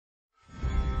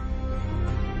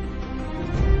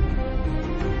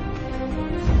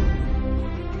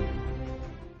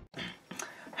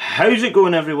How's it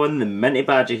going, everyone? The Minty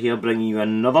Badger here, bringing you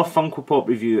another Funko Pop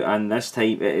review, and this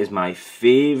time it is my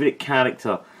favourite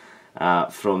character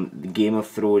from the Game of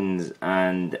Thrones,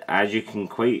 and as you can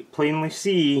quite plainly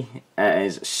see, it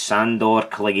is Sandor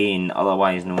Clegane,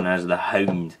 otherwise known as the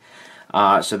Hound.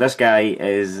 So this guy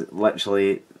is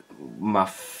literally my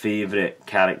favourite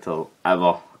character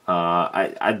ever.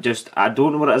 I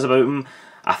don't know what it is about him.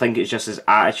 I think it's just his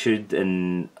attitude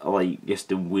and like just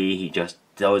the way he just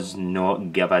does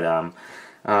not give a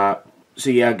damn. So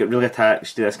yeah, I get really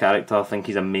attached to this character. I think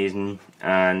he's amazing,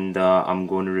 and I'm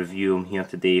going to review him here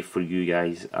today for you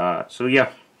guys. So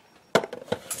yeah,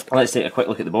 let's take a quick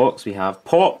look at the box. We have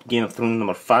Pop, Game of Thrones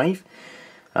number 5.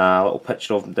 A little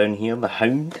picture of him down here, the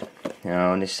Hound.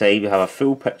 On the side we have a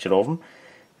full picture of him.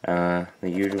 The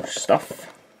usual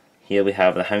stuff. Here we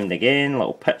have the Hound again, a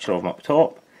little picture of him up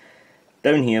top.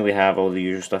 Down here we have all the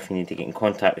usual stuff you need to get in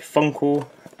contact with Funko,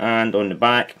 and on the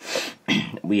back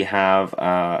we have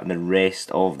the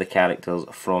rest of the characters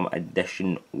from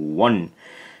edition 1.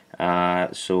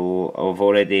 So I've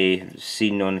already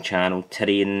seen on the channel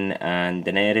Tyrion and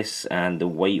Daenerys and the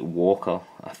White Walker,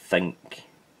 I think.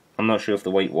 I'm not sure if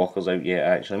the White Walker's out yet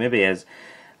actually, maybe he is.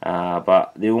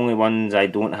 But the only ones I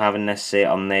don't have in this set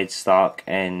are Ned Stark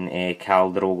and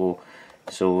Khal Drogo.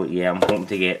 So yeah, I'm hoping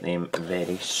to get them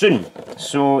very soon.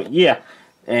 So yeah,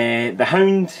 the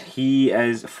Hound, he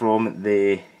is from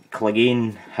the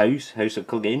Clegane House of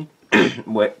Clegane,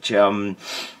 which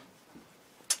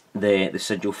the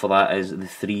sigil for that is the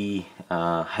 3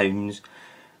 hounds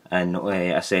in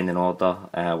ascending order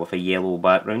with a yellow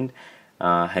background.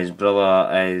 His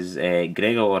brother is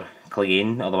Gregor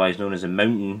Clegane, otherwise known as the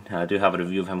Mountain. I do have a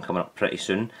review of him coming up pretty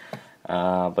soon.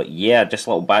 But yeah, just a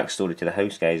little backstory to the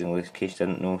house, guys, in case you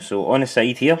didn't know. So on the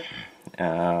side here,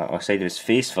 on the side of his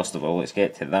face, first of all, let's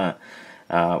get to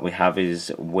that. We have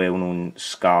his well-known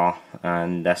scar,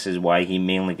 and this is why he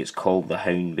mainly gets called the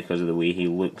Hound, because of the way he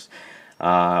looks.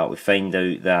 We find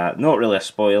out that, not really a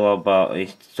spoiler, but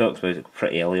he talks about it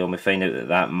pretty early on, we find out that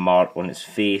that mark on his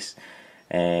face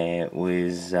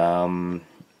was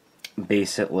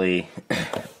basically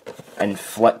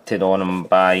inflicted on him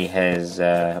by his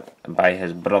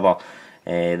brother,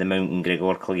 the Mountain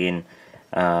Gregor Clegane,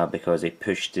 because he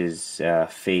pushed his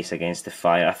face against the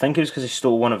fire. I think it was because he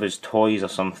stole one of his toys or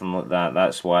something like that.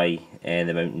 That's why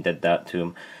the Mountain did that to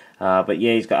him. But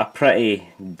yeah, he's got a pretty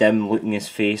dim look in his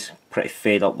face, pretty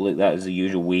fed up look. That is the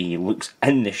usual way he looks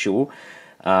in the show.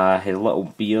 His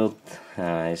little beard,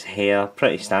 his hair,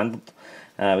 pretty standard.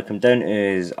 We come down to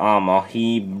his armour.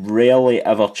 He rarely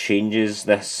ever changes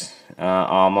this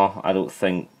armour. I don't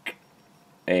think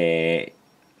he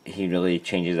really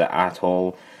changes it at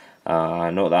all.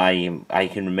 Not that I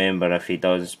can remember. If he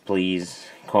does, please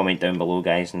comment down below,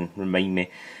 guys, and remind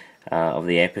me of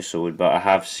the episode. But I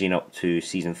have seen up to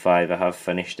season 5. I have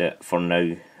finished it for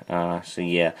now. So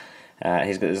yeah,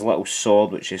 he's got his little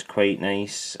sword, which is quite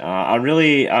nice.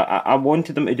 I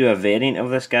wanted them to do a variant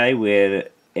of this guy where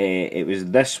it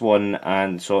was this one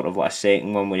and sort of like a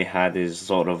second one where he had his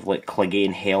sort of like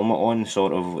Clegane helmet on,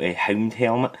 sort of a Hound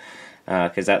helmet,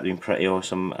 because that'd been pretty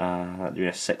awesome. That'd be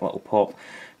a sick little pop.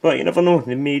 But you never know,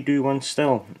 they may do one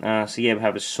still. So yeah, we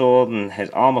have his sword, and his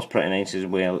armour's pretty nice as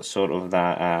well. It's sort of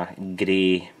that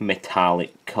grey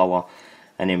metallic colour,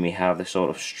 and then we have the sort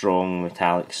of strong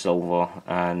metallic silver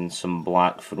and some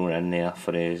black thrown in there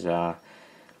for his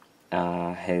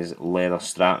leather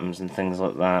strappings and things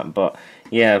like that. But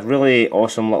yeah, really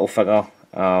awesome little figure.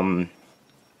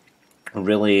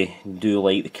 Really do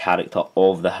like the character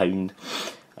of the Hound.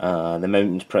 The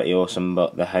Mountain's pretty awesome,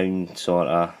 but the Hound sort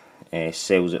of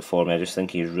sells it for me. I just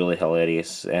think he's really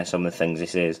hilarious, some of the things he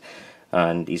says,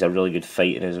 and he's a really good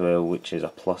fighter as well, which is a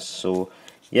plus. So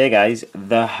yeah, guys,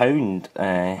 the Hound,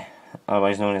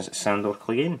 otherwise known as Sandor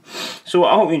Clegane. So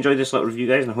I hope you enjoyed this little review,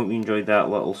 guys, and I hope you enjoyed that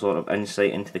little sort of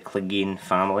insight into the Clegane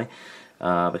family,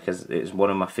 because it's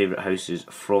one of my favourite houses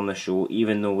from the show.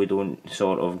 Even though we don't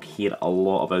sort of hear a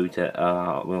lot about it,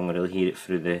 we only really hear it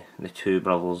through the 2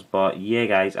 brothers. But yeah,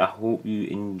 guys, I hope you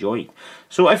enjoyed.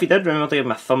 So if you did, remember to give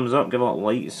me a thumbs up, give it a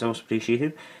like, it's always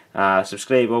appreciated.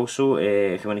 Subscribe also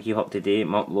if you want to keep up to date.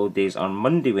 My upload days are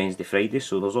Monday, Wednesday, Friday,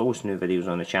 so there's always new videos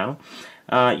on the channel.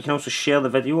 You can also share the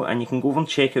video, and you can go over and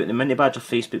check out the Minty Badger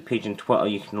Facebook page and Twitter.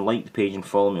 You can like the page and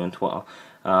follow me on Twitter,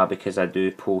 because I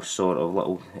do post sort of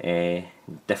little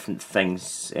different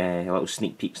things, little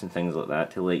sneak peeks and things like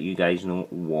that, to let you guys know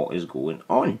what is going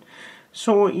on.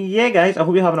 So yeah, guys, I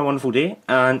hope you're having a wonderful day,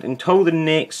 and until the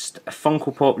next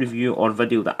Funko Pop review or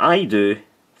video that I do,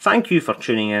 thank you for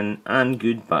tuning in, and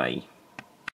goodbye.